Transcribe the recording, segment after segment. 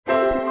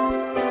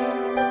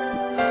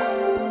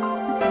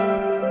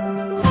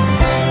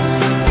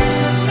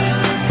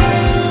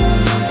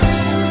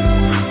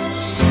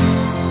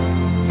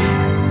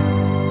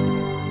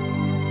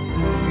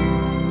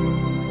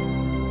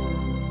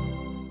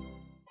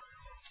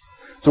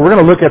So we're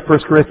going to look at 1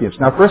 Corinthians.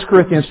 Now 1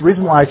 Corinthians, the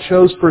reason why I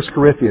chose 1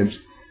 Corinthians,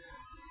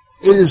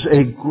 it is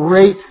a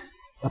great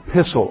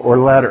epistle or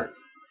letter.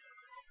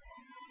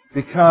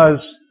 Because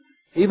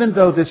even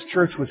though this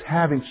church was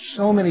having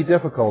so many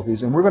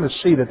difficulties, and we're going to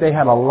see that they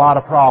had a lot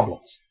of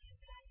problems,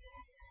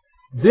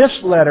 this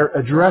letter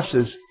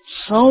addresses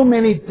so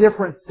many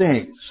different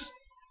things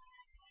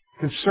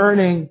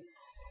concerning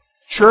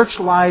church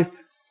life,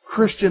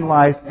 Christian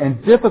life,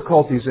 and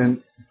difficulties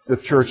in the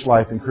church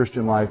life and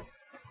Christian life.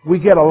 We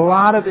get a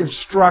lot of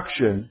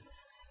instruction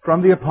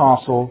from the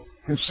apostle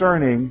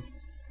concerning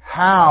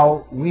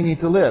how we need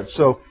to live.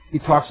 So he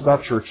talks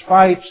about church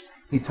fights.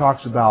 He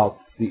talks about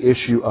the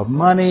issue of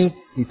money.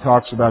 He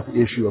talks about the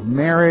issue of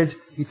marriage.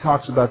 He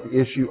talks about the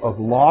issue of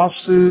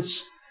lawsuits.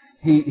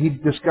 He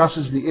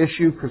discusses the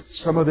issue, because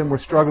some of them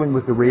were struggling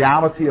with the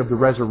reality of the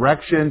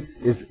resurrection.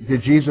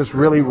 Did Jesus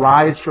really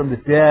rise from the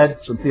dead?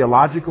 Some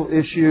theological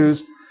issues.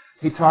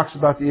 He talks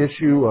about the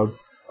issue of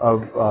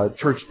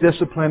church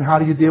discipline. How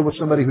do you deal with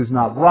somebody who's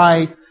not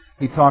right?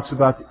 He talks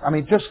about,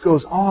 it just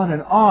goes on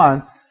and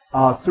on.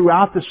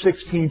 Throughout the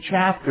 16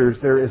 chapters,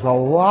 there is a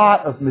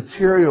lot of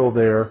material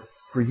there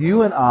for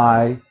you and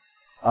I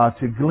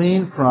to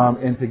glean from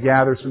and to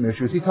gather some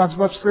issues. He talks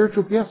about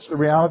spiritual gifts, the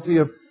reality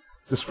of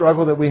the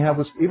struggle that we have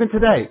with, even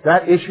today.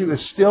 That issue is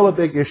still a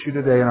big issue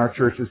today in our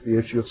churches, the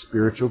issue of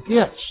spiritual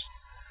gifts.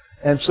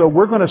 And so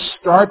we're going to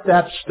start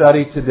that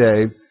study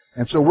today.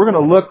 And so we're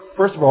going to look,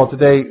 first of all,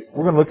 today,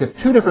 we're going to look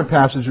at two different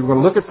passages. We're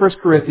going to look at 1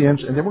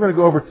 Corinthians, and then we're going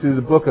to go over to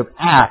the book of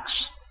Acts,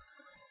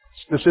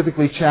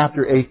 specifically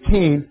chapter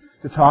 18,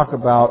 to talk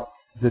about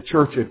the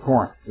church at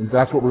Corinth. And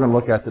that's what we're going to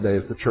look at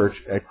today, is the church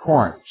at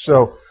Corinth.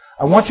 So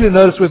I want you to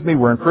notice with me,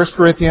 we're in 1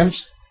 Corinthians.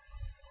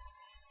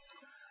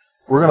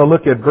 We're going to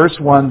look at verse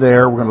 1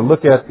 there. We're going to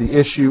look at the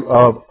issue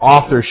of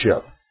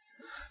authorship.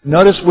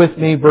 Notice with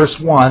me verse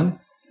 1.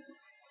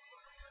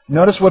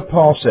 Notice what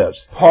Paul says.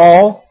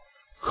 Paul,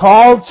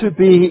 called to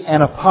be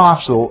an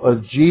apostle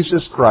of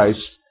Jesus Christ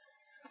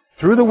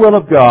through the will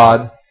of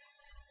God,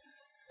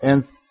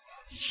 and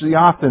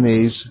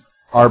Theophanes,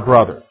 our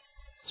brother.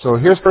 So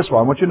here's, first of all,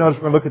 I want you to notice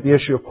we're going to look at the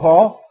issue of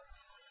Paul.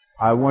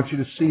 I want you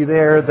to see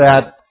there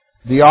that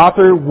the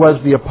author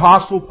was the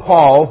apostle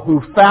Paul,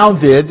 who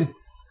founded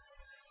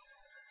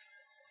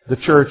the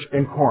church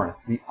in Corinth.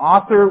 The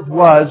author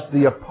was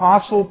the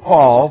apostle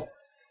Paul,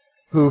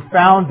 who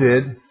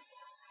founded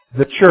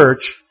the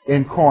church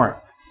in Corinth.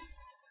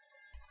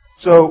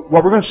 So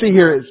what we're going to see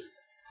here is,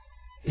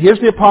 here's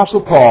the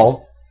apostle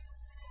Paul,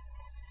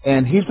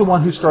 and he's the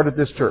one who started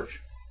this church.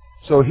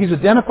 So he's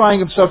identifying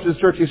himself to the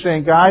church. He's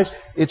saying, guys,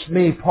 it's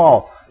me,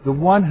 Paul, the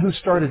one who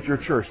started your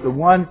church, the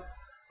one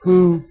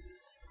who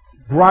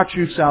brought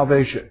you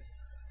salvation.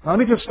 Now let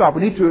me just stop.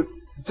 We need to,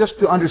 just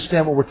to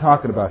understand what we're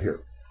talking about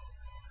here.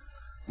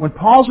 When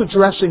Paul's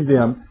addressing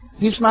them,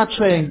 he's not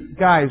saying,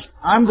 guys,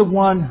 I'm the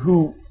one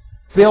who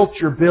built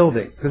your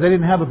building, because they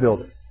didn't have a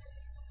building.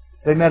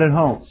 They met in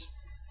homes.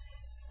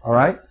 All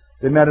right?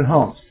 They met in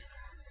homes.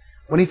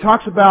 When he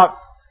talks about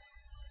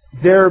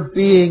their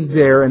being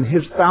there and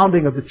his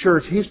founding of the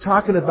church, he's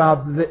talking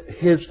about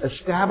his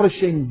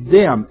establishing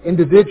them,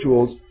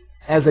 individuals,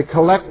 as a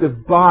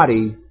collective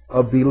body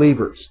of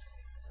believers.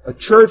 A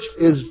church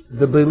is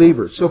the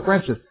believers. So for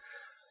instance,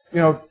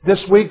 this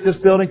week this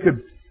building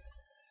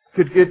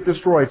could get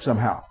destroyed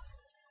somehow.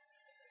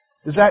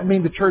 Does that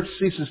mean the church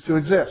ceases to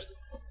exist?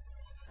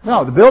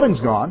 No, the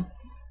building's gone.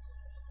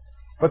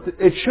 But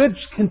it should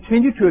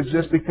continue to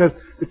exist, because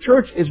the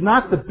church is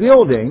not the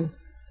building.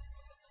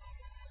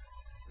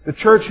 The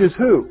church is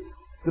who?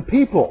 The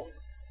people.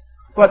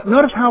 But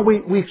notice how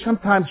we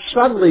sometimes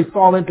subtly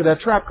fall into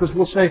that trap, because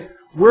we'll say,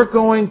 we're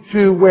going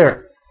to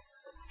where?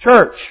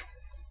 Church.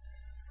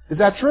 Is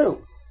that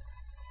true?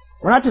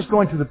 We're not just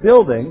going to the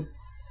building.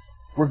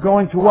 We're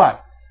going to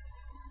what?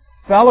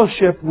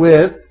 Fellowship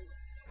with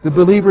the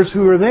believers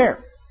who are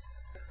there.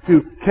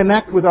 To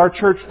connect with our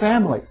church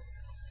family.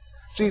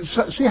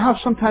 See how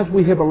sometimes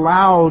we have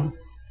allowed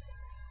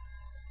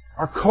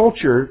our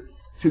culture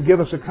to give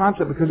us a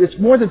concept, because it's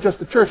more than just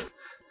the church.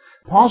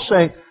 Paul's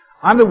saying,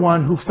 I'm the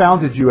one who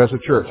founded you as a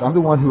church. I'm the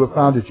one who have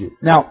founded you.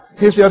 Now,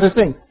 here's the other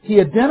thing. He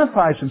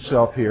identifies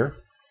himself here.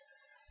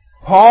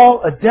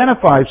 Paul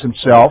identifies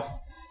himself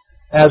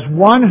as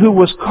one who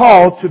was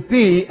called to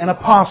be an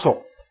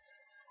apostle.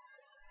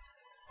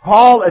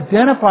 Paul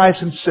identifies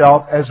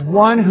himself as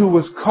one who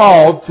was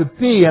called to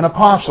be an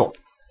apostle.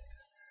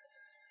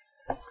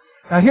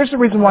 Now here's the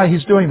reason why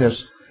he's doing this.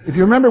 If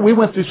you remember, we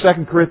went through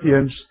 2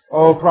 Corinthians,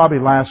 probably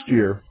last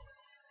year,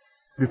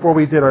 before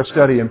we did our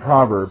study in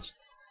Proverbs.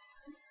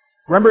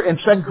 Remember, in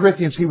 2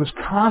 Corinthians, he was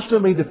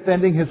constantly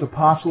defending his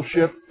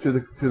apostleship to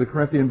the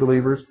Corinthian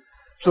believers.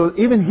 So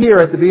even here,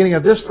 at the beginning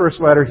of this first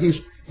letter,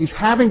 he's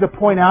having to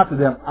point out to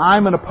them,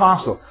 I'm an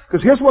apostle.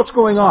 Because here's what's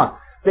going on.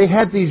 They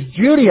had these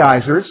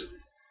Judaizers.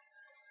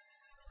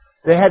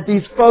 They had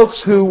these folks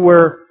who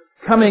were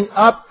coming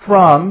up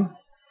from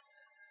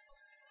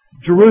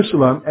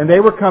Jerusalem, and they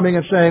were coming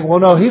and saying, well,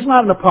 no, he's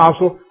not an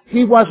apostle.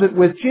 He wasn't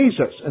with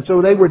Jesus. And so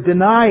they were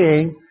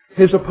denying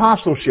his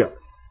apostleship.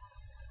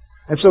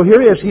 And so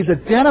here he is. He's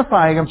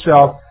identifying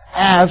himself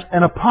as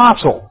an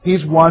apostle.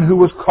 He's one who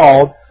was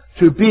called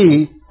to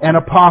be an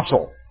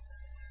apostle.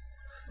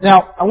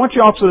 Now, I want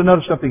you also to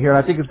notice something here,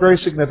 and I think it's very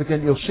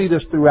significant. You'll see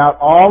this throughout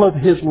all of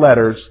his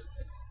letters.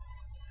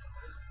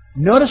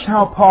 Notice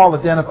how Paul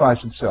identifies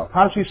himself.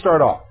 How does he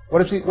start off?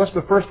 What's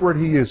the first word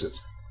he uses?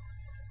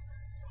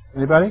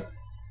 Anybody?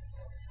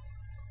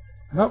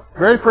 No.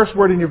 Very first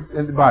word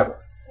in the Bible.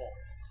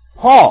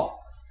 Paul.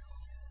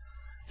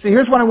 See,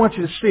 here's what I want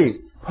you to see.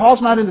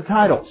 Paul's not into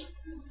titles.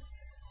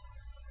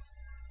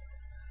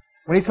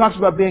 When he talks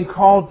about being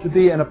called to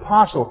be an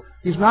apostle,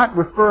 he's not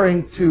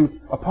referring to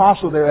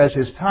apostle there as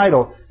his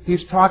title.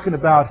 He's talking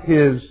about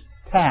his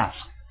task,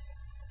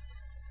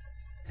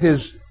 his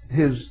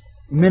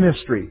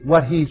ministry,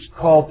 what he's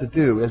called to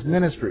do as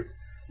ministry.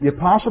 The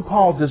Apostle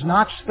Paul does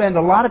not spend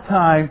a lot of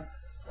time,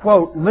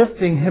 quote,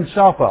 lifting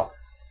himself up.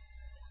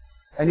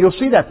 And you'll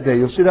see that today.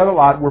 You'll see that a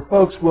lot where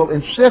folks will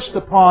insist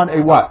upon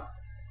a what?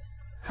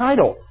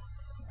 Title.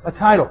 A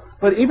title.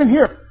 But even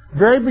here,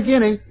 very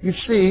beginning, you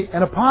see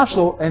an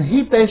apostle, and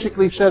he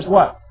basically says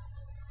what?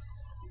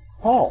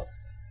 Paul.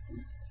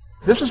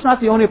 This is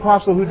not the only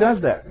apostle who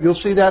does that. You'll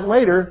see that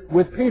later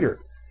with Peter.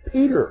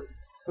 Peter.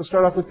 Let's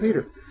start off with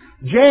Peter.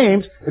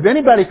 James, if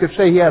anybody could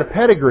say he had a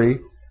pedigree,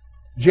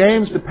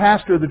 James, the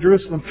pastor of the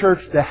Jerusalem church,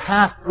 the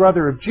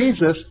half-brother of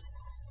Jesus,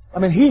 I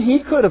mean, he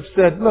could have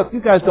said, look,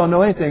 you guys don't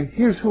know anything.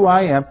 Here's who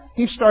I am.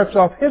 He starts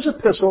off his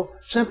epistle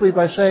simply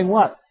by saying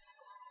what?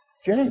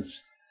 James.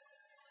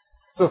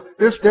 So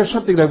there's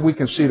something that we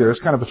can see there.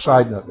 It's kind of a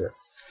side note there.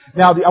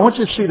 Now, I want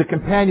you to see the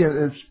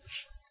companion is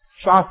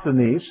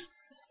Sosthenes,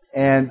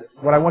 and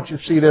what I want you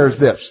to see there is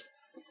this.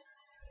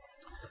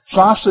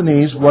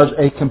 Sosthenes was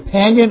a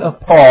companion of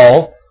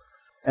Paul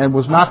and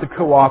was not the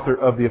co-author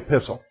of the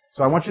epistle.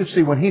 So I want you to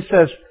see when he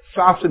says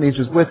Sosthenes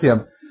is with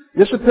him,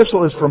 this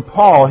epistle is from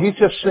Paul. He's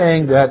just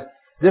saying that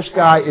this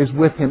guy is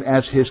with him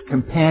as his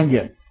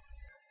companion.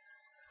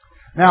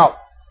 Now,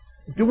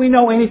 do we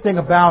know anything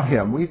about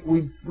him?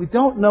 We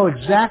don't know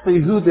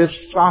exactly who this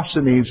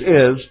Sosthenes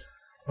is,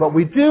 but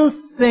we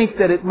do think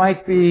that it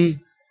might be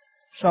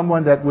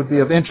someone that would be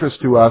of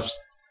interest to us.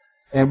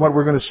 And what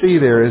we're going to see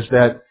there is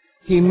that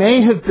he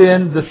may have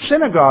been the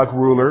synagogue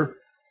ruler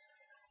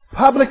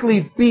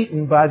publicly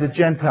beaten by the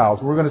Gentiles.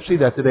 We're going to see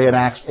that today in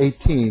Acts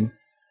 18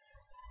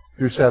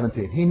 through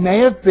 17. He may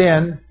have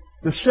been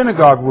the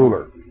synagogue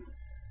ruler.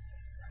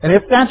 And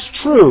if that's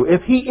true,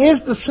 if he is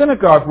the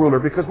synagogue ruler,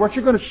 because what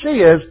you're going to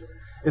see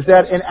is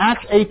that in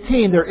Acts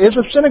 18 there is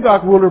a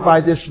synagogue ruler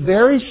by this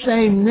very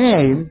same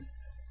name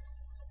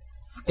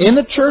in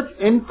the church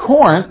in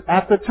Corinth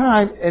at the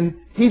time, and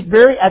he's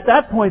at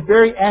that point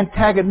very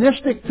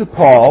antagonistic to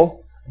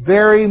Paul,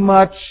 very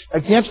much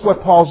against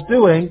what Paul's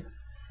doing.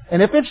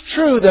 And if it's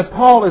true that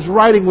Paul is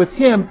writing with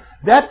him,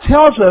 that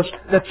tells us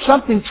that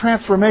something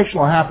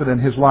transformational happened in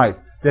his life.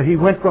 That he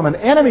went from an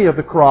enemy of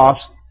the cross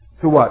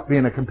to what?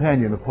 Being a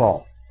companion of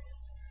Paul.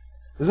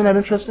 Isn't that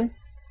interesting?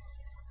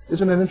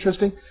 Isn't it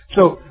interesting?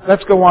 So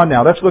let's go on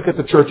now. Let's look at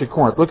the church at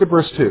Corinth. Look at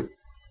verse 2.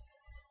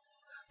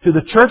 To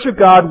the church of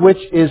God which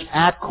is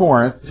at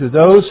Corinth, to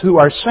those who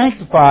are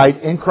sanctified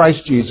in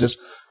Christ Jesus,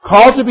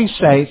 called to be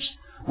saints,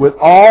 with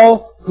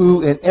all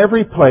who in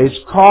every place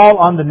call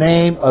on the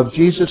name of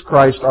Jesus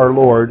Christ our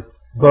Lord,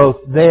 both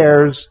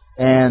theirs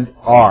and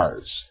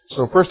ours.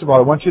 So first of all,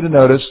 I want you to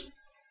notice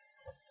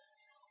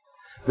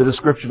the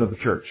description of the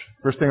church.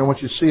 First thing I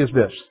want you to see is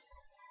this.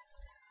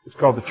 It's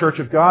called the church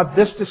of God.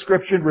 This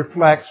description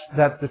reflects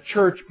that the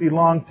church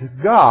belonged to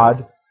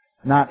God,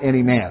 not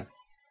any man.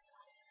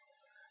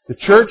 The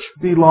church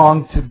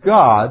belonged to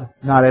God,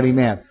 not any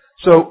man.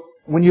 So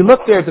when you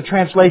look there at the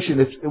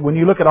translation, when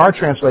you look at our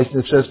translation,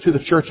 it says to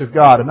the church of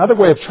God. Another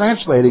way of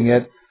translating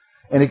it,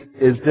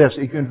 is this.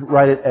 You can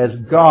write it as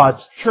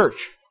God's church.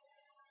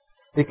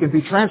 It can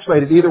be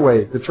translated either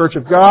way, the church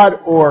of God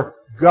or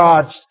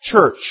God's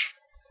church.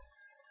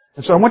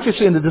 And so I want you to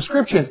see in the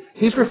description,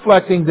 he's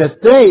reflecting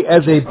that they,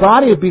 as a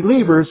body of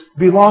believers,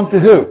 belong to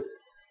who?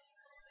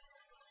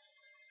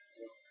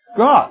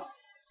 God.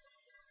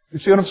 You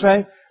see what I'm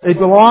saying? They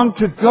belong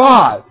to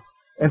God.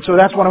 And so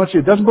that's what I want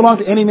you to see. It doesn't belong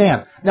to any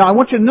man. Now I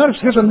want you to notice,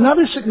 here's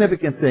another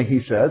significant thing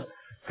he says,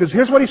 because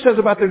here's what he says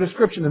about their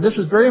description, and this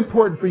is very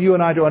important for you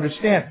and I to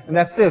understand, and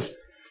that's this.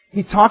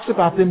 He talks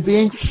about them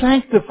being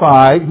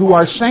sanctified, who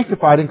are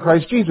sanctified in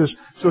Christ Jesus.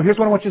 So here's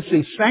what I want you to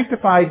see.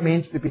 Sanctified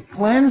means to be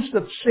cleansed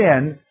of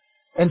sin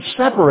and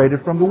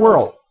separated from the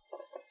world.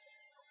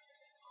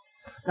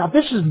 Now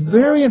this is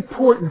very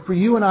important for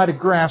you and I to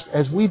grasp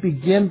as we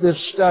begin this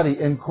study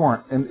in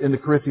Corinth, in the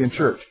Corinthian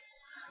church.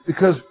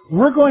 Because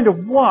we're going to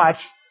watch,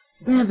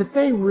 man, that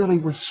they really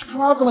were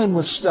struggling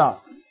with stuff.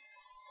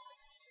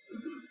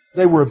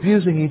 They were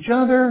abusing each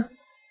other.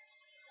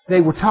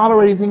 They were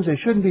tolerating things they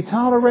shouldn't be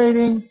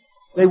tolerating.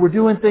 They were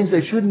doing things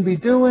they shouldn't be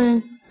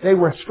doing. They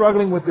were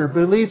struggling with their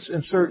beliefs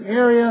in certain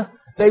area.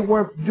 They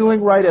weren't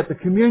doing right at the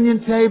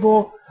communion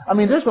table. I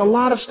mean, there's a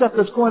lot of stuff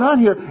that's going on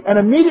here. And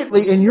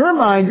immediately in your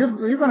mind,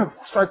 you're going to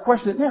start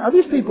questioning, man, are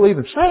these people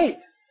even saved?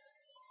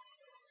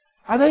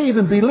 Are they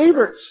even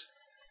believers?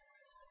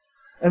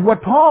 And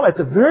what Paul at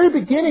the very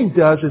beginning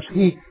does is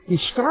he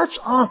starts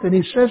off and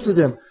he says to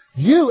them,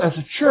 you as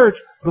a church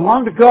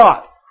belong to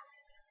God.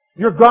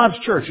 You're God's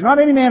church. You're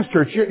not any man's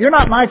church. You're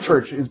not my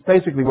church, is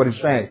basically what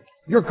he's saying.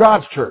 You're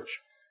God's church.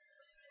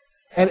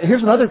 And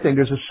here's another thing.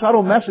 There's a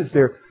subtle message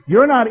there.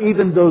 You're not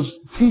even those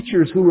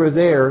teachers who were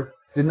there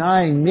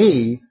denying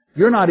me.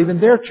 You're not even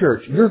their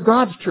church. You're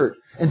God's church.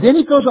 And then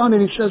he goes on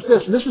and he says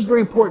this, and this is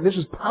very important. This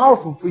is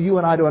powerful for you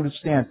and I to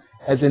understand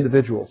as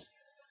individuals.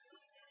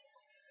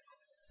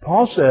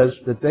 Paul says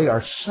that they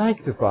are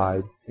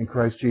sanctified in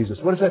Christ Jesus.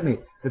 What does that mean?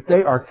 That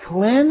they are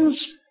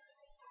cleansed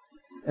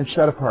and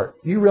set apart.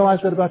 Do you realize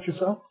that about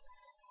yourself?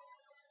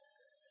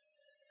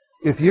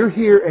 If you're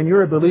here and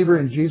you're a believer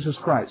in Jesus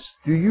Christ,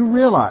 do you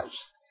realize?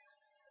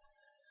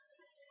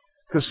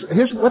 Because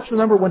what's the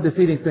number one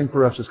defeating thing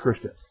for us as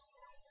Christians?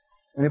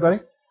 Anybody?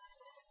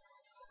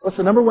 What's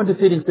the number one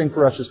defeating thing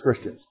for us as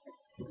Christians?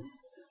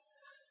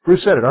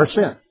 Bruce said it, our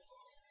sin.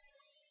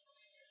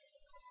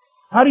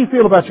 How do you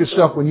feel about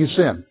yourself when you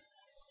sin?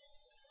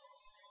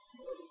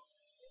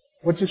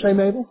 What'd you say,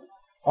 Mabel?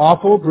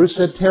 Awful. Bruce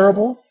said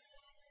terrible.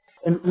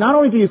 And not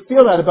only do you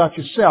feel that about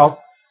yourself,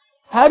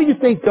 how do you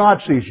think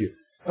God sees you?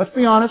 Let's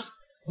be honest.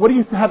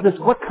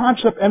 What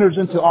concept enters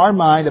into our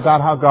mind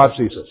about how God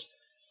sees us?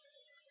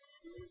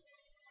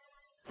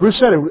 Bruce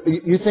said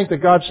it. You think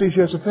that God sees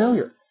you as a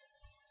failure.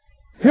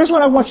 Here's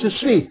what I want you to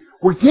see.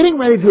 We're getting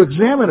ready to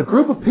examine a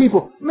group of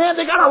people. Man,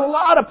 they got a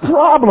lot of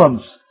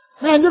problems.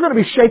 Man, you're going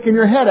to be shaking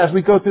your head as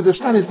we go through this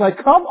study. It's like,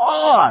 come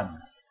on.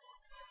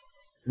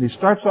 And he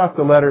starts off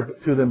the letter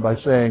to them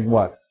by saying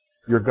what?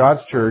 You're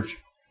God's church.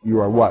 You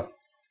are what?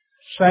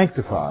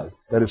 Sanctified.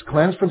 That is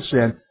cleansed from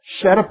sin,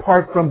 set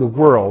apart from the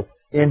world.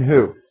 In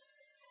who?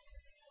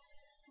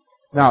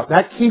 Now,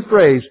 that key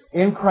phrase,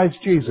 in Christ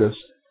Jesus,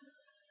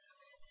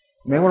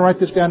 you may want to write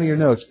this down in your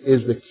notes,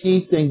 is the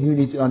key thing you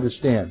need to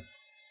understand.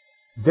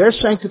 Their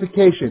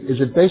sanctification,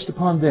 is it based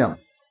upon them?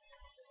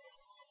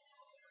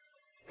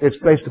 It's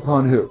based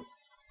upon who?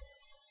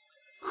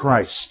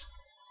 Christ.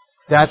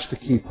 That's the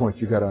key point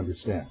you've got to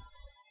understand.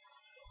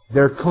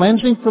 Their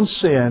cleansing from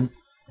sin,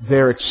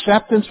 their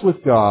acceptance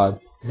with God,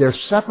 their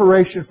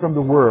separation from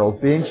the world,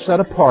 being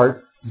set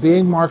apart,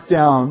 being marked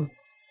down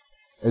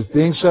as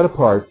being set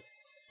apart,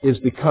 is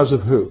because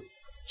of who?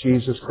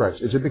 Jesus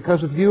Christ. Is it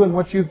because of you and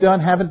what you've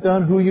done, haven't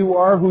done, who you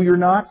are, who you're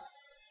not?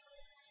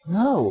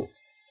 No.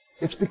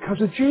 It's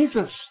because of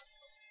Jesus.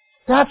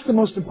 That's the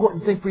most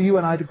important thing for you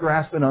and I to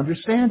grasp and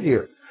understand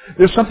here.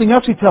 There's something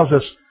else he tells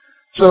us.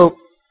 So,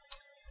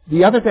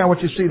 the other thing I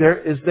want you to see there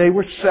is they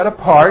were set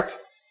apart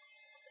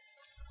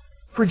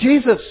for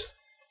Jesus.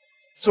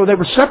 So they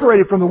were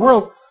separated from the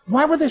world.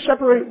 Why were they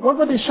separated? What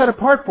were they set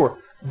apart for?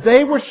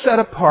 They were set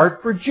apart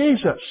for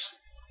Jesus.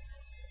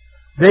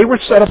 They were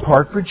set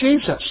apart for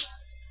Jesus.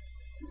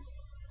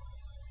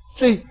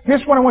 See,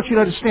 here's what I want you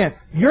to understand.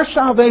 Your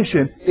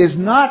salvation is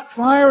not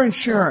fire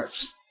insurance.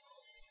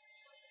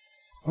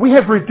 We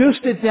have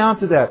reduced it down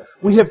to that.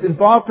 We have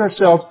involved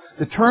ourselves.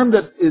 The term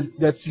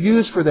that's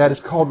used for that is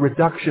called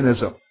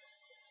reductionism,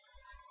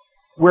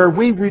 where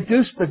we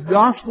reduce the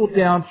gospel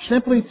down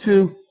simply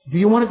to, do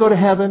you want to go to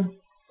heaven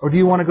or do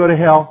you want to go to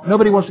hell?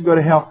 Nobody wants to go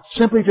to hell.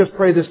 Simply just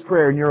pray this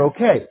prayer and you're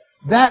okay.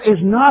 That is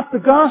not the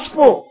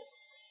gospel.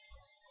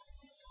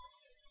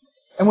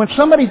 And when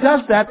somebody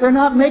does that, they're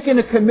not making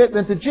a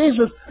commitment to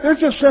Jesus. They're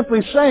just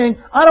simply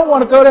saying, I don't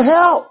want to go to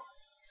hell.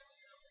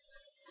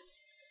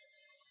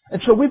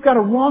 And so we've got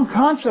a wrong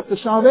concept of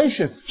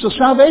salvation. So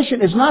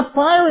salvation is not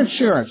fire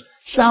insurance.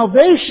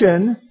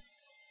 Salvation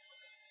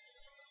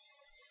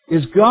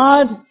is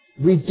God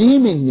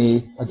redeeming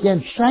me,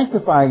 again,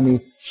 sanctifying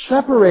me,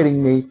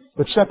 separating me,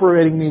 but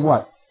separating me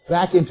what?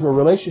 Back into a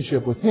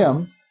relationship with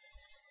Him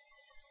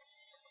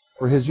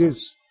for His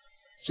use.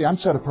 See, I'm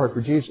set apart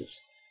for Jesus.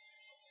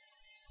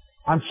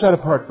 I'm set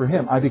apart for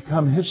Him. I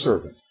become His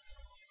servant.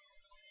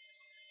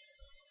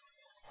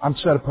 I'm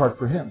set apart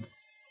for Him.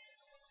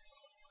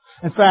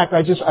 In fact,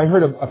 I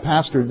heard a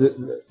pastor,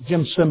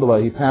 Jim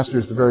Cymbala, he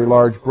pastors the very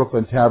large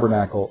Brooklyn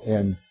Tabernacle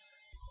in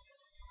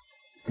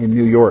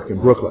New York,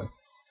 in Brooklyn.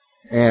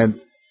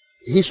 And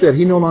he said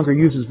he no longer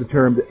uses the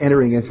term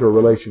entering into a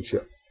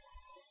relationship.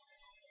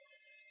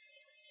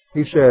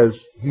 He says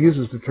he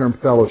uses the term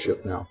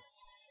fellowship now.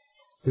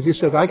 Because he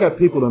says, I got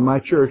people in my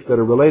church that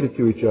are related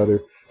to each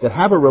other, that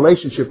have a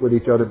relationship with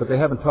each other, but they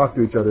haven't talked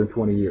to each other in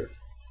 20 years.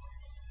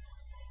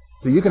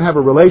 So you can have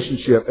a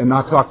relationship and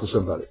not talk to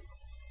somebody.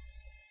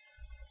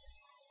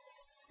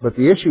 But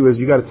the issue is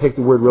you got to take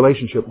the word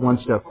relationship one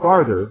step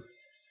farther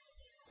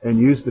and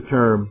use the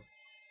term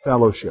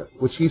fellowship,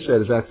 which he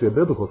said is actually a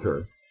biblical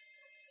term.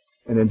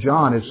 And in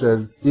John it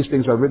says, these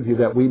things are written to you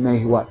that we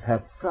may what?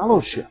 Have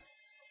fellowship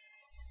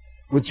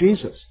with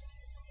Jesus.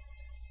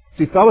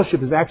 See,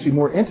 fellowship is actually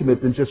more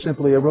intimate than just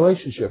simply a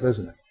relationship,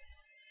 isn't it?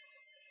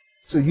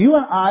 So you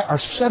and I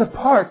are set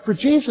apart for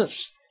Jesus.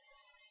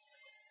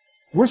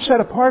 We're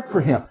set apart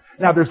for Him.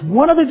 Now there's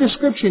one other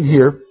description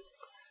here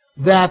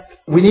that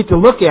we need to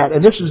look at,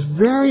 and this is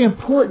very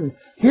important.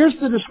 Here's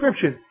the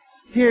description.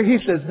 Here he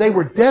says they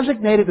were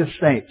designated as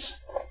saints.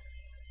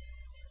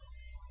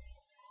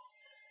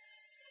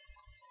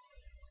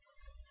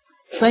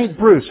 St.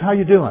 Bruce, how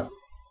you doing?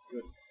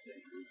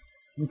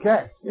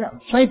 Okay, yeah.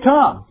 St.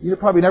 Tom. You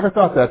probably never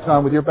thought that,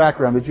 Tom, with your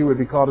background, that you would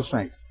be called a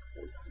saint.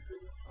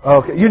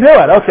 Okay, you knew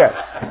it. Okay.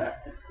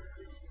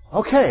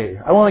 Okay,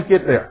 I want to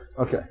get there.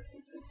 Okay.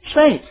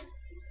 Saint.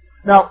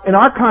 Now, in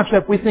our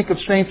concept, we think of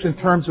saints in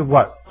terms of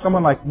what?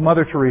 Someone like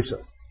Mother Teresa.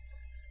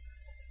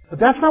 But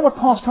that's not what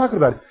Paul's talking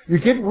about.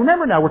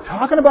 Remember now, we're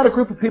talking about a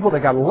group of people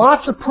that got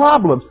lots of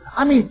problems.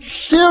 I mean,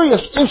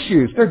 serious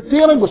issues. They're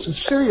dealing with some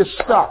serious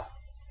stuff.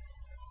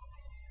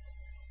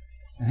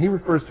 And he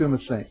refers to them as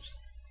saints.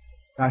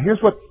 Now, here's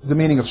what the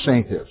meaning of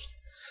saint is.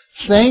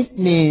 Saint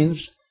means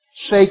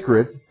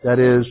sacred, that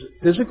is,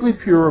 physically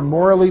pure,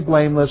 morally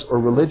blameless, or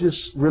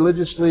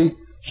religiously,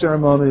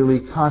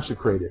 ceremonially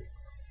consecrated.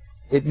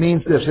 It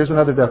means this. Here's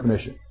another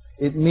definition.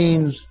 It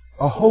means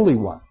a holy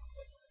one.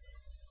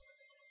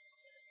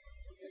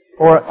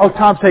 Or,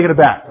 Tom's taking it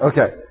back.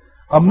 Okay.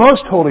 A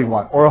most holy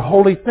one, or a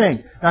holy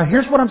thing. Now,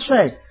 here's what I'm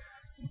saying.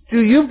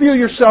 Do you view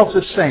yourselves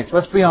as saints?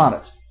 Let's be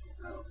honest.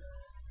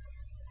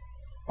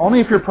 Only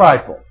if you're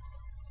prideful.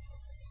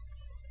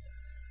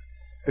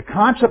 The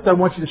concept I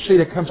want you to see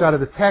that comes out of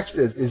the text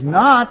is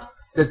not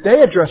that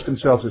they addressed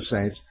themselves as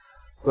saints,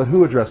 but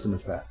who addressed them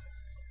as that?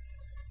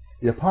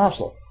 The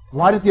apostle.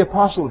 Why did the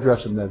apostle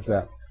address them as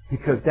that?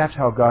 Because that's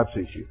how God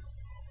sees you.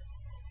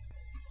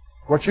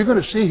 What you're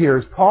going to see here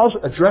is Paul's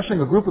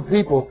addressing a group of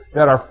people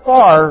that are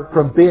far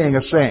from being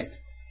a saint.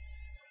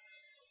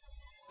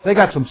 They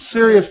got some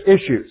serious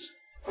issues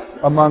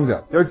among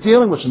them. They're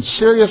dealing with some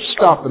serious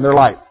stuff in their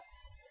life.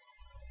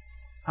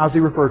 How's he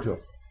refer to them?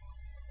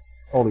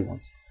 Holy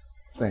ones.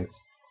 Saints.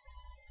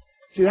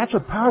 See, that's a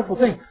powerful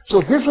thing. So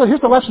here's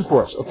the lesson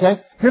for us,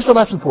 okay? Here's the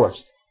lesson for us.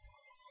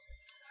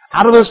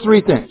 Out of those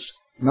three things,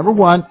 number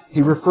one,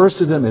 he refers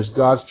to them as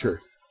God's church.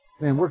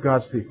 Man, we're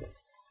God's people.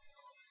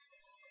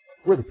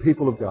 We're the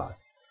people of God.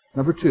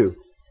 Number two,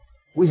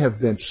 we have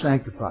been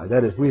sanctified.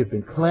 That is, we have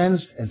been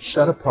cleansed and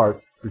set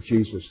apart for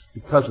Jesus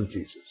because of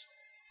Jesus.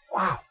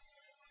 Wow.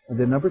 And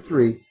then number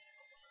three,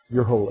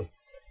 you're holy.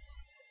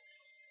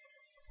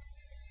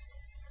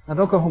 Now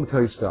don't go home and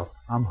tell yourself,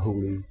 I'm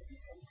holy.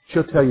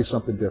 She'll tell you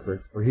something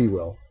different, or he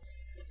will.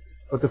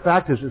 But the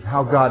fact is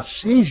how God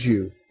sees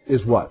you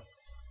is what?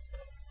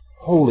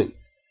 Holy.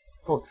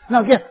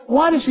 Now again,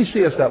 why does he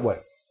see us that way?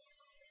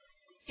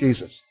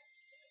 Jesus.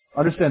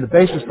 Understand the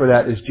basis for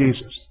that is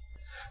Jesus.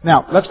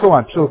 Now, let's go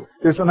on. So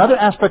there's another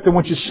aspect I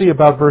want you to see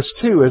about verse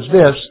 2 is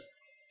this,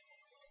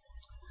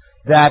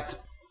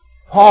 that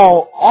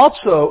Paul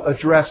also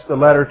addressed the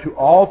letter to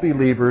all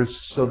believers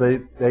so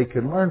they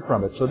can learn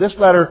from it. So this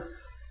letter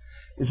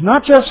is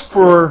not just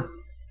for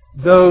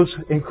those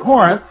in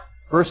Corinth.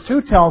 Verse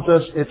 2 tells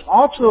us it's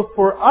also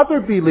for other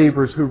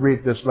believers who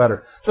read this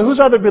letter. So who's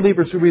other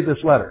believers who read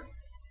this letter?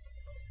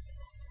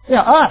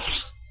 Yeah, us.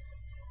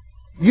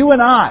 You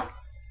and I.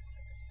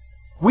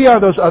 We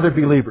are those other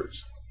believers.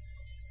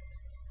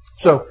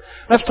 So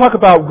let's talk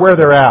about where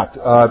they're at.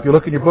 If you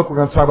look in your book, we're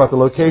going to talk about the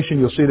location.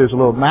 You'll see there's a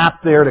little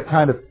map there that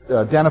kind of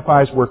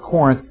identifies where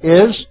Corinth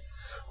is.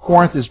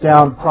 Corinth is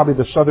down probably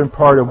the southern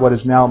part of what is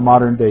now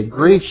modern-day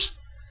Greece.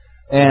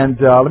 And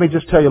let me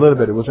just tell you a little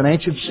bit. It was an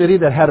ancient city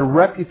that had a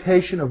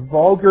reputation of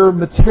vulgar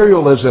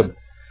materialism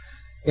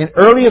in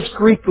earliest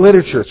Greek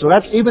literature. So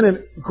that's even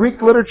in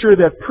Greek literature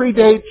that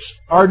predates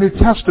our New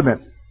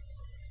Testament.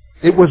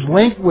 It was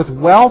linked with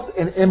wealth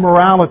and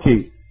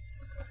immorality.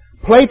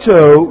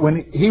 Plato,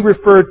 when he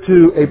referred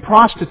to a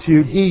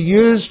prostitute, he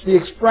used the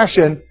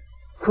expression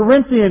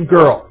Corinthian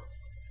girl.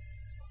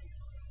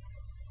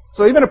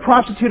 So even a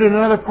prostitute in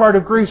another part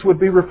of Greece would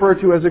be referred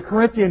to as a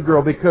Corinthian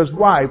girl because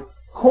why?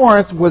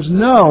 Corinth was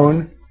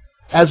known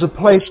as a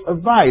place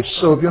of vice.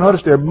 So if you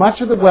notice there, much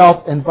of the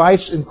wealth and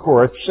vice in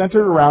Corinth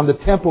centered around the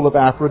temple of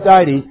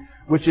Aphrodite,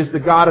 which is the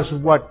goddess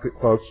of what,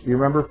 folks? Do you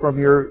remember from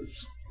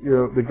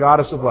the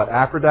goddess of what?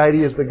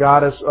 Aphrodite is the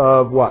goddess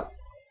of what?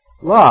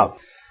 Love.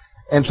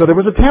 And so there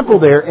was a temple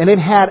there, and it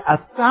had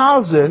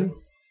 1,000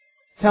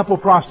 temple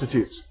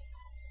prostitutes.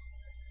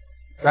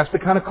 That's the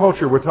kind of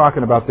culture we're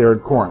talking about there in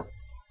Corinth.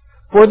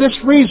 For this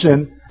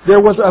reason, there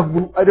was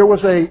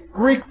a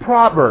Greek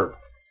proverb.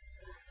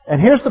 And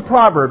here's the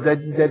proverb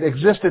that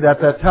existed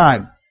at that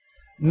time.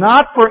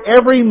 Not for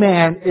every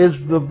man is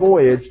the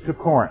voyage to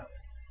Corinth.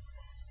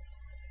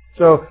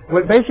 So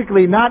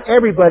basically, not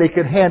everybody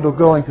could handle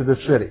going to the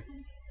city.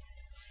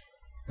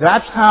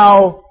 That's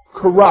how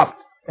corrupt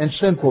and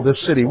sinful this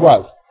city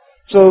was.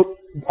 So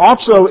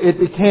also it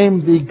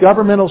became the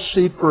governmental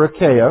seat for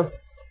Achaia,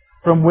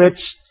 from which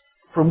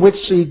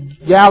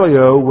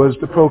Gallio was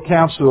the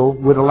proconsul,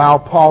 would allow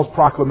Paul's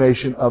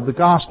proclamation of the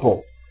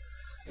gospel.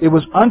 It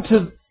was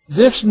unto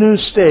this new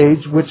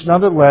stage, which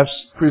nonetheless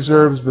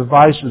preserves the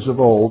vices of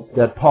old,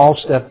 that Paul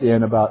stepped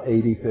in about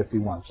AD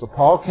 51. So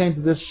Paul came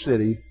to this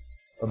city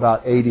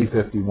about AD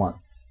 51.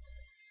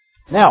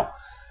 Now,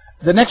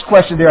 the next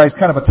question there is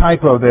kind of a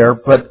typo there,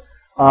 but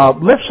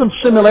list some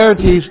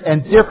similarities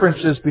and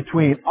differences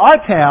between our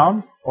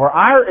town or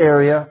our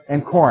area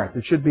and Corinth.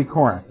 It should be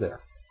Corinth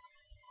there.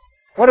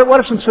 What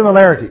are some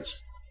similarities?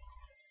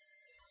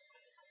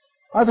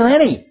 Are there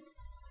any?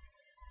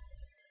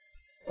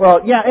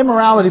 Well, yeah,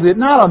 immorality, but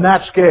not on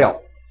that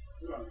scale.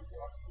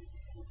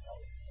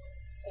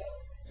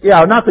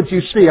 Yeah, not that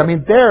you see. I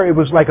mean, there it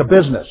was like a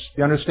business.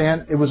 You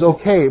understand? It was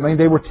okay. I mean,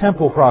 they were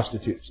temple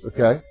prostitutes,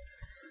 okay?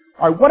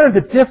 All right, what are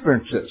the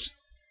differences?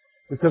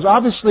 Because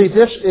obviously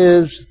this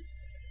is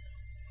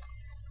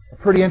a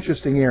pretty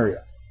interesting area.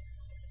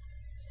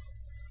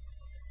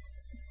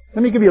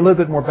 Let me give you a little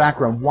bit more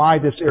background why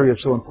this area is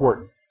so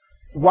important.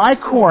 Why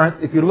Corinth,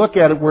 if you look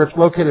at it where it's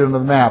located on the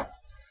map,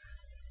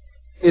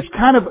 it's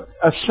kind of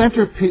a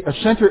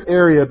center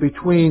area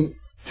between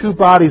two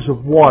bodies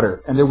of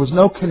water, and there was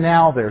no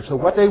canal there. So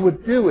what they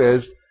would do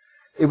is,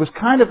 it was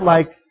kind of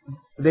like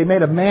they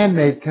made a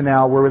man-made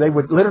canal where they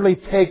would literally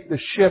take the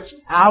ships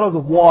out of the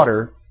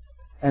water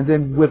and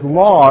then with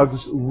logs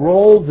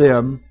roll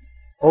them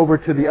over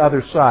to the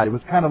other side. It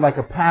was kind of like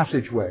a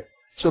passageway.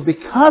 So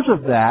because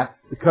of that,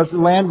 because the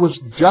land was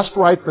just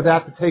right for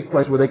that to take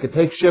place, where they could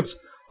take ships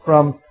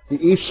from the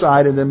east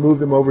side and then move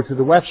them over to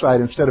the west side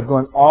instead of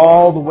going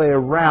all the way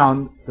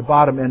around the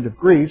bottom end of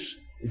Greece,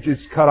 it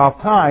just cut off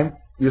time.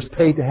 You just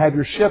paid to have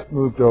your ship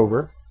moved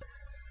over.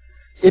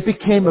 It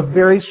became a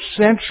very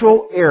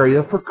central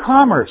area for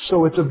commerce.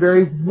 So it's a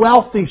very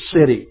wealthy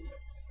city.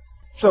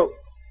 So,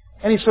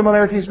 any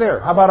similarities there?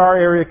 How about our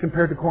area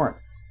compared to Corinth?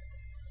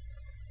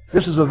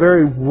 This is a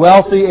very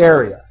wealthy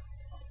area.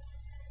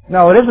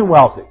 No, it isn't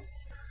wealthy.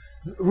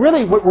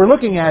 Really, what we're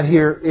looking at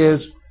here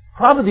is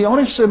probably the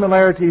only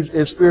similarities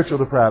is spiritual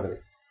depravity.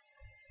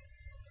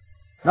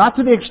 Not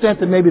to the extent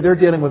that maybe they're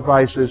dealing with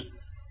vices,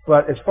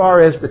 but as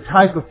far as the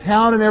type of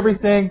town and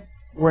everything,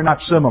 we're not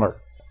similar.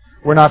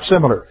 We're not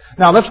similar.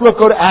 Now let's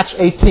go to Acts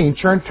 18.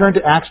 Turn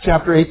to Acts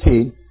chapter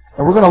 18,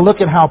 and we're going to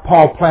look at how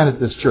Paul planted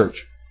this church.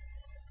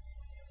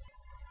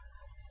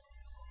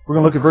 We're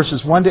going to look at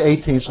verses 1 to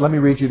 18, so let me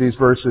read you these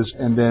verses,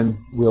 and then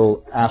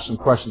we'll ask some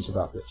questions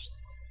about this.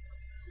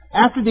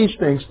 After these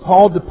things,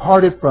 Paul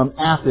departed from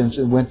Athens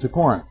and went to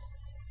Corinth.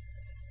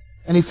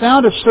 And he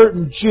found a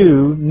certain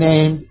Jew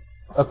named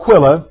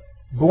Aquila,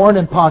 born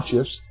in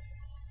Pontus,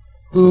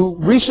 who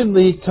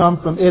recently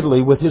come from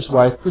Italy with his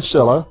wife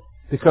Priscilla,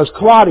 because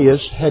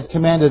Claudius had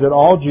commanded that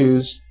all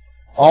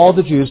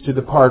the Jews to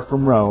depart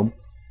from Rome,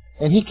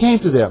 and he came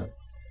to them.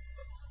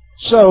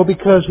 So,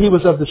 because he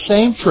was of the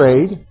same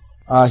trade,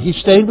 he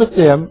stayed with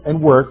them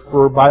and worked,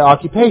 for by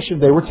occupation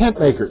they were tent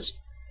makers.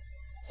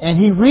 And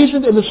he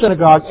reasoned in the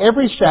synagogue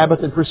every Sabbath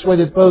and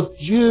persuaded both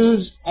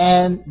Jews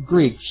and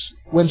Greeks.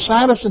 When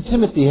Silas and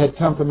Timothy had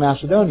come from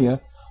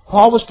Macedonia,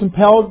 Paul was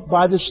compelled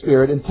by the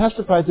Spirit and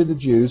testified to the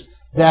Jews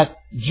that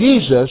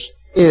Jesus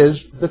is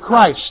the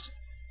Christ.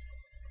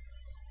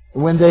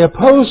 When they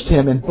opposed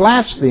him and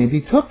blasphemed, he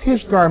took his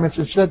garments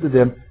and said to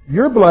them,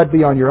 "Your blood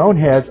be on your own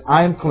heads.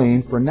 I am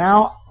clean. From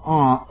now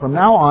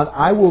on,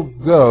 I will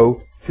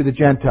go to the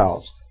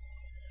Gentiles."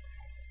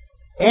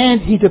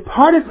 And he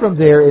departed from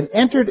there and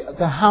entered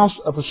the house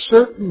of a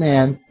certain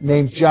man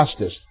named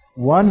Justus,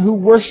 one who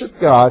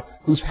worshipped God,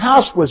 whose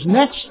house was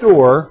next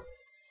door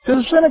to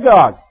the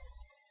synagogue.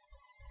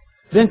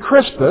 Then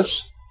Crispus,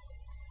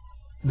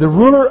 the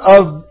ruler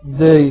of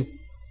the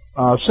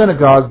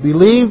synagogue,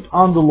 believed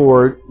on the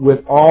Lord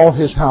with all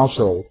his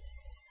household.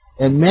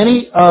 And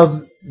many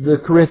of the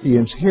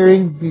Corinthians,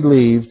 hearing,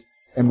 believed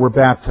and were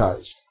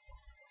baptized.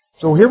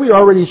 So here we are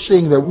already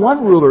seeing that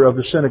one ruler of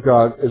the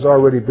synagogue is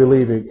already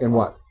believing in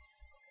what?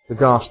 The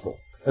gospel.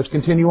 Let's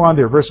continue on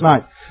there. Verse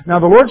 9. Now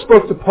the Lord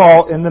spoke to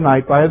Paul in the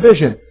night by a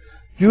vision.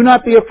 "Do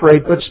not be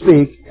afraid, but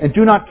speak, and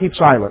do not keep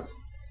silent.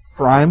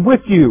 For I am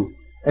with you,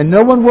 and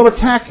no one will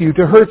attack you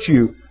to hurt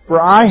you, for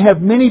I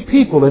have many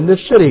people in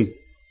this city."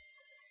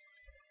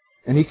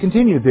 And he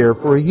continued there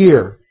for a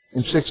year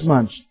and 6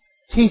 months,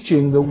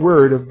 teaching the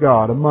word of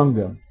God among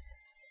them.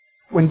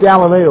 When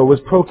Galileo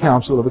was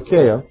proconsul of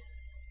Achaia,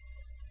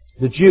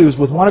 the Jews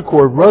with one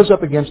accord rose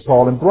up against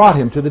Paul and brought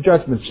him to the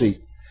judgment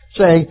seat,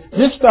 saying,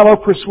 "This fellow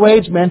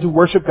persuades men to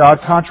worship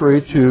God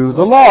contrary to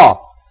the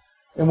law."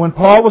 And when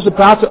Paul was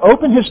about to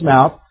open his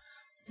mouth,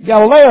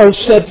 Galileo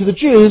said to the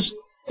Jews,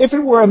 "If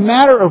it were a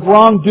matter of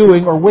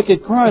wrongdoing or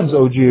wicked crimes,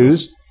 O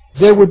Jews,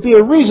 there would be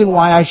a reason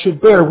why I should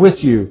bear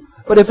with you.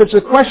 But if it's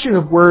a question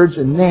of words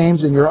and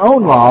names in your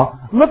own law,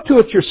 look to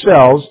it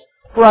yourselves,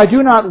 for I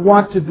do not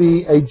want to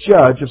be a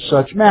judge of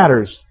such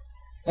matters."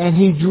 And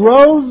he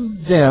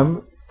drove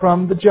them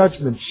from the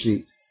judgment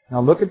seat. Now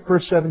look at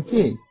verse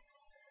 17.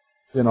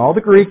 Then all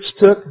the Greeks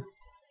took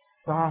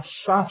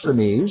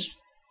Sosthenes,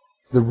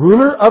 the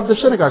ruler of the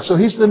synagogue. So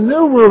he's the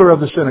new ruler of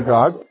the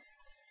synagogue.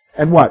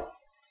 And what?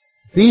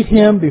 Beat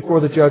him before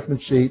the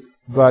judgment seat,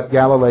 but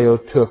Galileo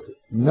took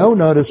no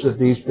notice of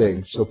these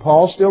things. So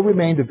Paul still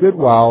remained a good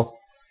while,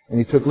 and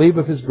he took leave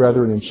of his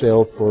brethren and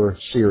sailed for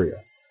Syria.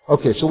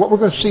 Okay, so what we're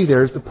going to see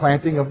there is the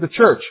planting of the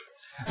church.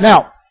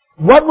 Now,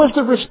 what was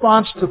the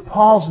response to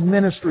Paul's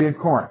ministry in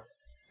Corinth?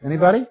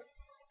 Anybody?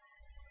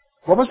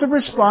 What was the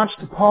response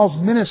to Paul's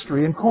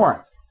ministry in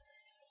Corinth?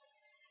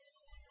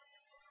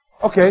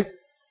 Okay,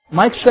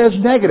 Mike says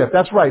negative.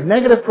 That's right.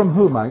 Negative from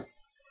who, Mike?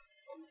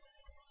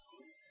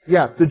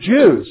 Yeah, the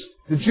Jews.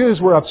 The Jews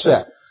were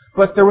upset.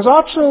 But there was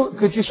also,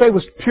 could you say,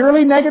 was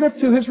purely negative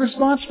to his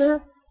response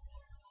there?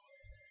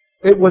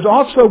 it was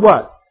also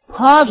what?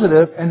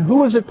 Positive, and who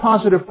was it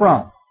positive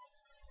from?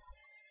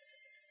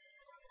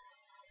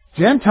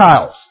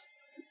 Gentiles.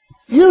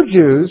 Few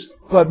Jews,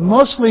 but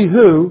mostly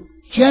who?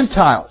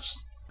 Gentiles.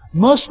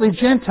 Mostly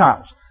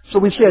Gentiles. So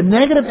we see a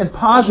negative and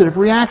positive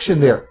reaction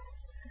there.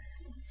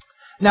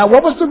 Now,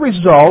 what was the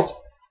result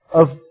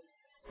of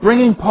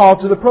bringing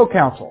Paul to the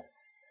proconsul?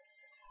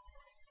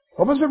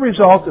 What was the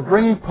result of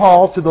bringing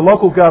Paul to the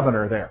local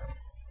governor there?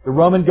 The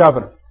Roman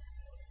governor.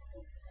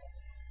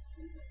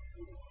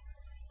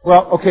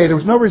 Well, okay, there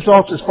was no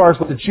results as far as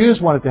what the Jews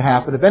wanted to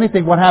happen. If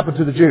anything, what happened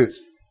to the Jews?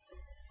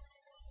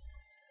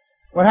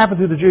 What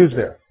happened to the Jews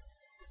there?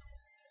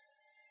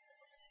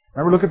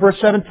 Remember, look at verse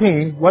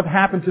 17. What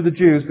happened to the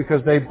Jews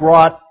because they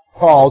brought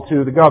Paul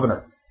to the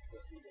governor?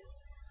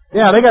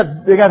 Yeah, they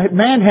got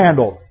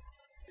manhandled.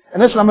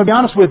 And listen, I'm going to be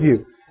honest with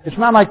you. It's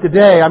not like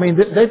today. I mean,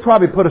 they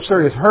probably put a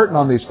serious hurting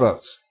on these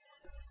folks.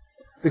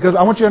 Because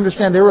I want you to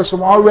understand, there were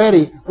some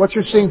already, what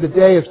you're seeing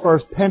today as far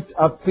as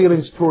pent-up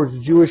feelings towards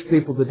the Jewish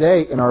people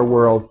today in our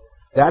world,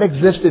 that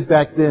existed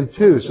back then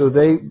too. So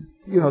they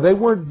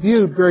weren't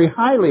viewed very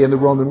highly in the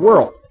Roman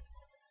world.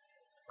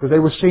 Because they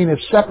were seen as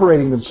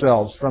separating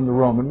themselves from the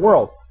Roman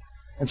world.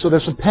 And so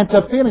there's some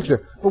pent-up feelings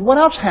there. But what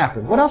else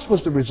happened? What else was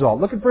the result?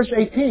 Look at verse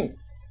 18.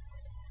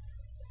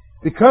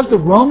 Because the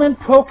Roman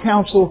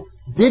proconsul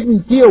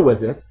didn't deal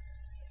with it,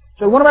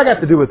 so what have I got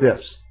to do with this?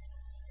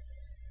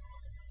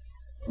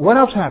 What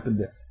else happened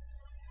there?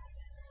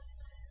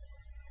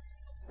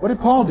 What did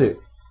Paul do?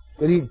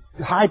 Did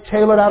he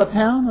hightail it out of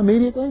town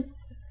immediately?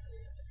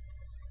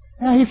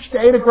 Yeah, he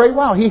stayed a great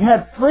while. He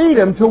had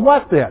freedom to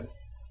what then?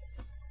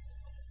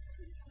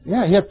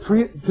 Yeah, he had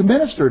to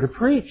minister, to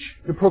preach,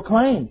 to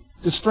proclaim,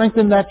 to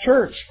strengthen that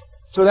church.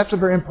 So that's a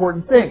very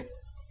important thing.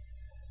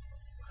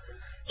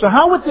 So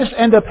how would this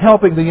end up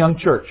helping the young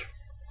church?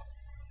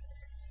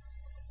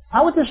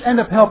 How would this end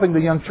up helping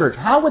the young church?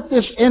 How would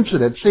this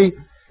incident, see,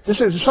 this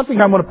is something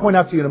I'm going to point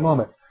out to you in a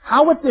moment.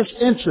 How would this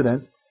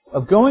incident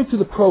of going to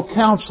the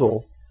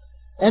proconsul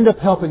end up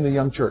helping the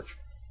young church?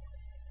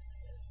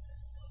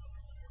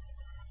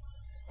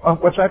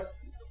 What's that?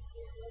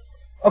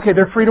 Okay,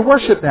 they're free to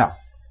worship now.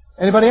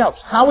 Anybody else?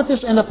 How would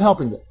this end up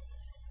helping them?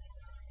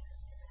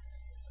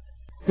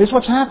 Here's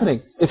what's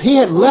happening. If he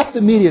had left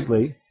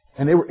immediately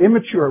and they were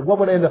immature, what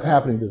would end up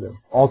happening to them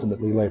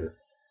ultimately later?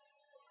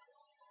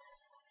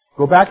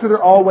 Go back to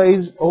their old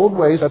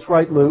ways, that's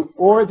right, Luke,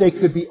 or they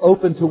could be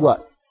open to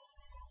what?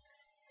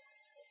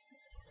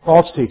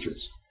 False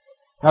teachers.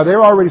 Now,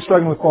 they're already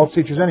struggling with false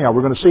teachers anyhow.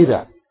 We're going to see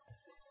that.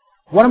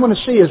 What I'm going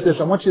to see is this.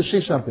 I want you to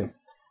see something.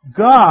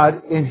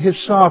 God, in His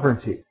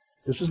sovereignty,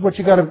 this is what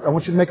I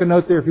want you to make a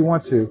note there if you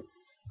want to.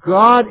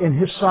 God, in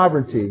His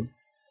sovereignty,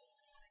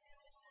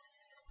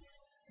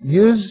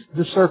 used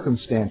the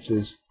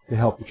circumstances to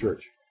help the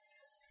church.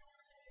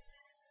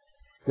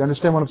 You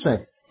understand what I'm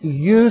saying? He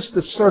used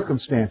the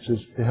circumstances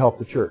to help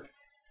the church.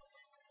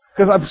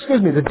 Because,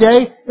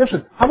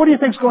 what do you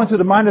think is going through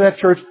the mind of that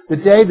church the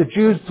day the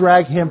Jews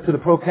drag him to the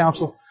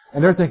proconsul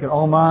and they're thinking,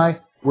 oh my,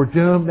 we're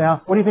doomed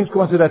now? What do you think is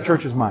going through that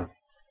church's mind?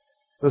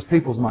 Those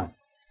people's mind.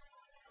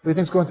 What do you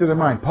think is going through their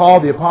mind?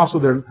 Paul, the apostle,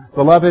 their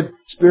beloved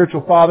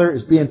spiritual father,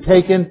 is being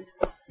taken.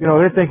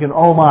 They're thinking,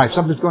 oh my,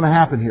 something's going to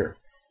happen here.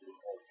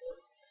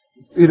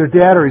 Either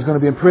dead or he's going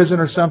to be in prison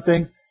or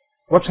something.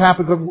 What's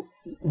happened?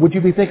 Would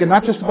you be thinking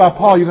not just about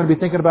Paul, you're going to be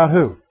thinking about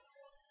who?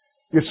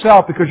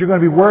 Yourself, because you're going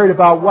to be worried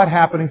about what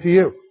happening to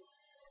you.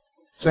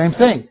 Same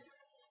thing.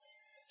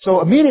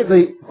 So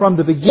immediately, from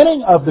the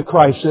beginning of the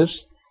crisis,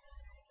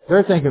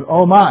 they're thinking,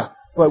 oh my.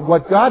 But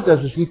what God does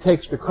is He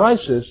takes the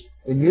crisis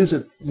and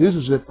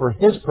uses it for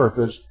His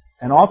purpose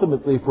and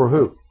ultimately for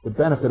who? The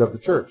benefit of the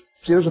church.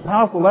 See, there's a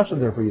powerful lesson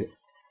there for you.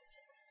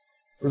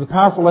 There's a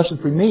powerful lesson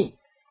for me.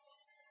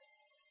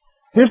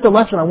 Here's the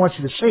lesson I want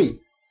you to see.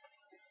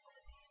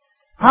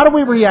 How do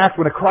we react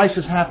when a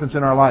crisis happens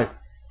in our life?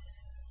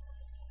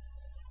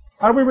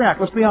 How do we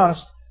react? Let's be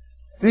honest.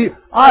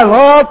 I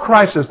love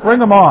crisis. Bring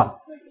them on.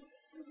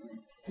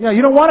 Yeah,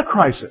 you don't want a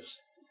crisis.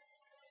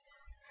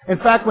 In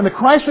fact, when the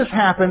crisis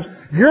happens,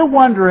 you're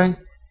wondering,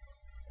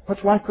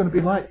 what's life going to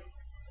be like?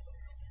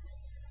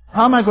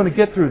 How am I going to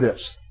get through this?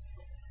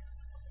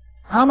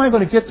 How am I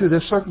going to get through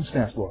this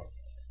circumstance, Lord?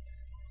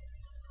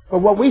 But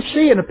what we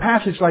see in a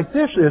passage like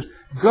this is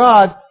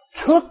God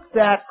took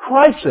that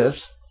crisis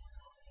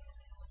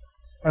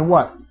and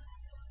what?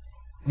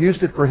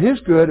 Used it for His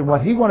good and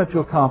what He wanted to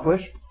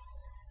accomplish.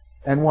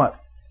 And what?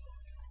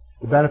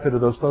 The benefit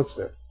of those folks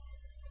there.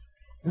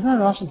 Isn't that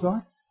an awesome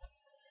thought?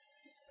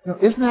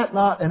 Isn't that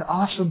not an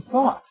awesome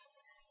thought?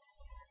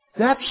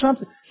 That's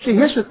something. See,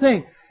 here's the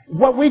thing.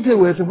 What we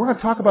do is, and we're going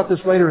to talk about this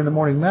later in the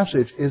morning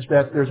message, is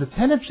that there's a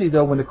tendency,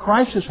 though, when the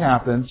crisis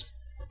happens,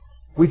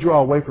 we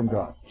draw away from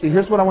God. See,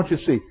 here's what I want you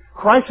to see.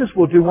 Crisis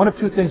will do one of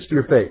two things to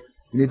your faith.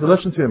 You need to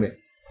listen to me.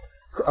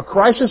 A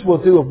crisis will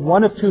do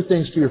one of two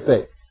things to your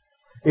faith.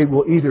 It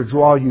will either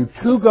draw you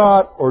to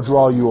God or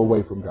draw you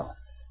away from God.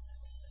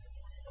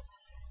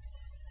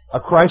 A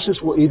crisis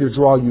will either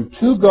draw you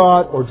to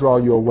God or draw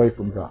you away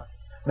from God.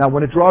 Now,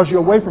 when it draws you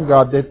away from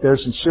God,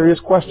 there's some serious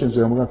questions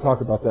there, and we're going to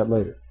talk about that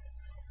later.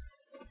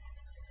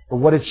 But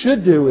what it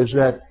should do is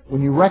that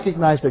when you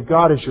recognize that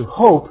God is your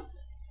hope,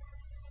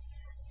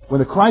 when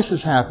the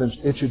crisis happens,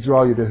 it should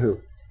draw you to who?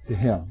 To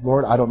Him.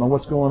 Lord, I don't know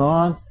what's going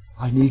on.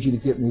 I need you to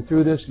get me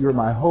through this. You're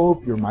my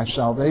hope. You're my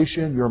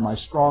salvation. You're my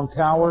strong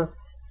tower.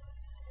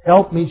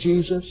 Help me,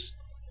 Jesus.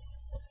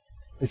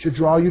 It should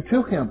draw you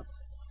to Him.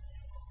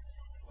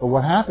 But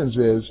what happens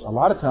is, a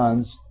lot of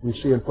times, we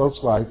see in folks'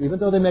 life, even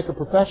though they make a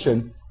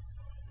profession,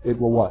 it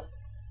will what?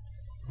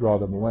 Draw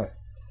them away.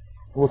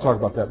 We'll talk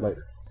about that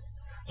later.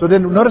 So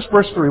then notice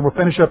verse 3. We'll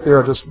finish up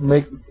there. I'll just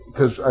make,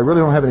 because I really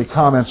don't have any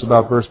comments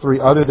about verse 3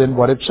 other than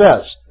what it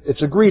says.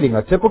 It's a greeting,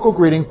 a typical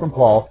greeting from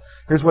Paul.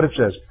 Here's what it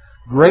says.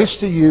 Grace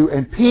to you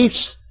and peace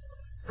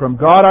from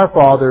God our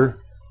Father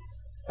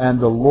and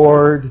the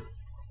Lord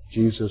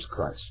Jesus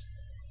Christ.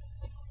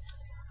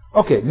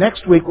 Okay,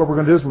 next week what we're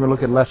going to do is we're going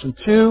to look at lesson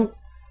 2,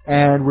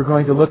 and we're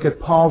going to look at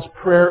Paul's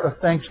prayer of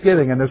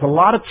thanksgiving. And there's a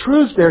lot of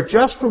truths there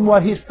just from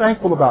what he's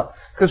thankful about.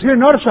 Because here,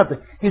 notice something.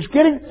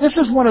 This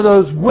is one of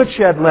those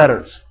woodshed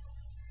letters.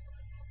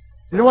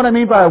 You know what I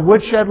mean by a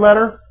woodshed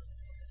letter?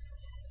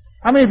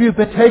 How many of you have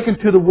been taken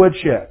to the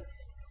woodshed?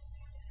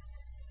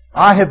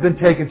 I have been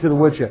taken to the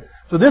woodshed.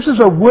 So this is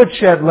a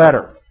woodshed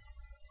letter.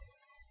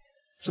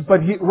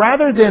 But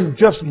rather than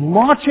just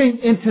launching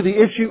into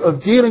the issue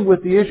of dealing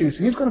with the issues,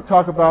 he's going to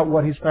talk about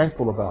what he's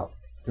thankful about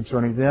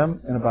concerning them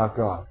and about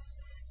God.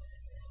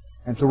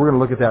 And so we're going to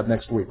look at that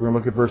next week. We're going to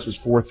look at verses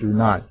 4 through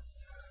 9.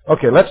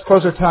 Okay, let's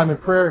close our time in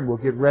prayer and we'll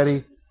get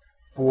ready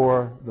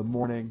for the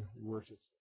morning worship.